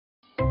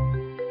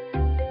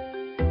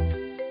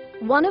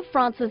One of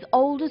France's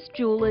oldest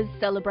jewellers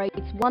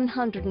celebrates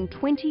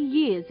 120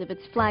 years of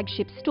its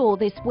flagship store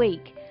this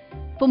week.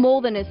 For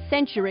more than a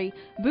century,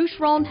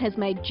 Boucheron has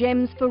made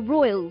gems for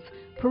royals,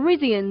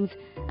 Parisians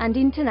and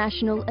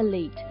international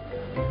elite.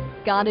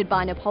 Guarded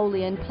by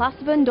Napoleon, Place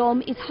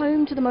Vendôme is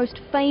home to the most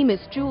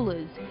famous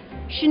jewellers.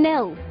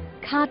 Chanel,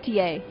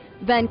 Cartier,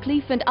 Van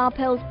Cleef &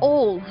 Arpels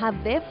all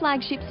have their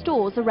flagship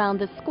stores around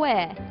the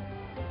square.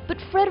 But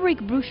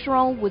Frédéric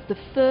Boucheron was the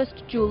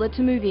first jeweller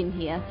to move in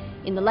here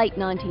in the late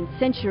 19th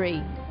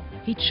century.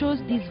 He chose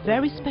this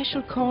very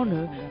special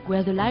corner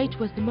where the light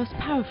was the most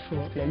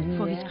powerful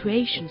for his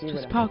creations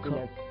to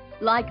sparkle.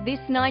 Like this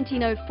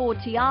 1904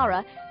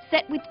 tiara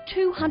set with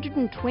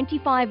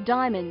 225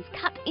 diamonds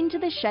cut into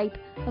the shape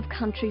of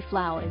country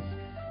flowers.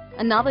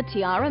 Another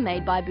tiara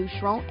made by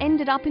Boucheron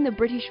ended up in the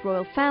British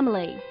royal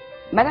family.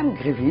 Madame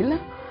Gréville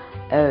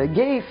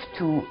gave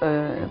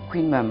to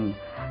Queen Mum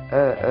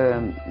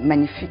a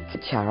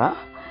magnifique tiara,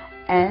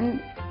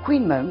 and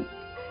Queen Mum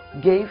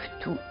gave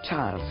to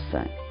Charles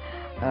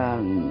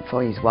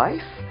for his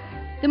wife.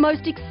 The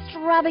most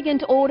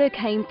extravagant order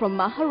came from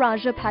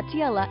Maharaja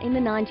Patiala in the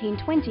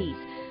 1920s,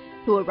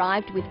 who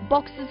arrived with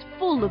boxes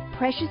full of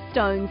precious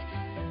stones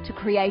to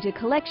create a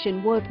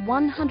collection worth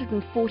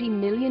 $140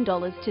 million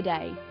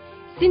today.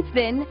 Since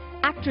then,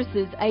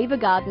 actresses Ava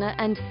Gardner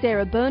and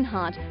Sarah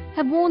Bernhardt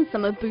have worn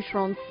some of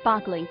Boucheron's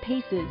sparkling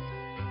pieces.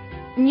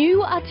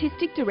 New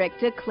artistic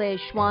director Claire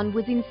Schwann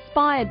was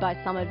inspired by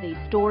some of these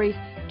stories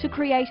to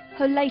create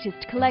her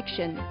latest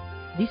collection.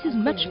 This is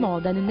much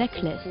more than a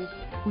necklace.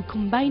 We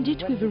combined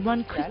it with a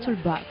round crystal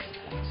box,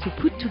 so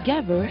put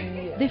together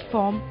they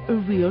form a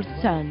real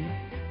sun.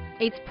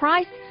 Its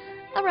price?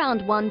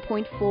 Around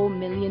 $1.4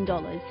 million.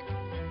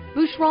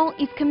 Boucheron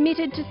is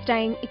committed to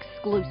staying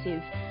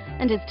exclusive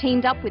and has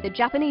teamed up with a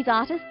Japanese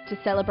artist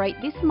to celebrate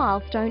this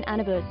milestone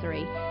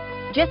anniversary.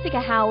 Jessica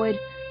Howard,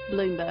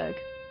 Bloomberg.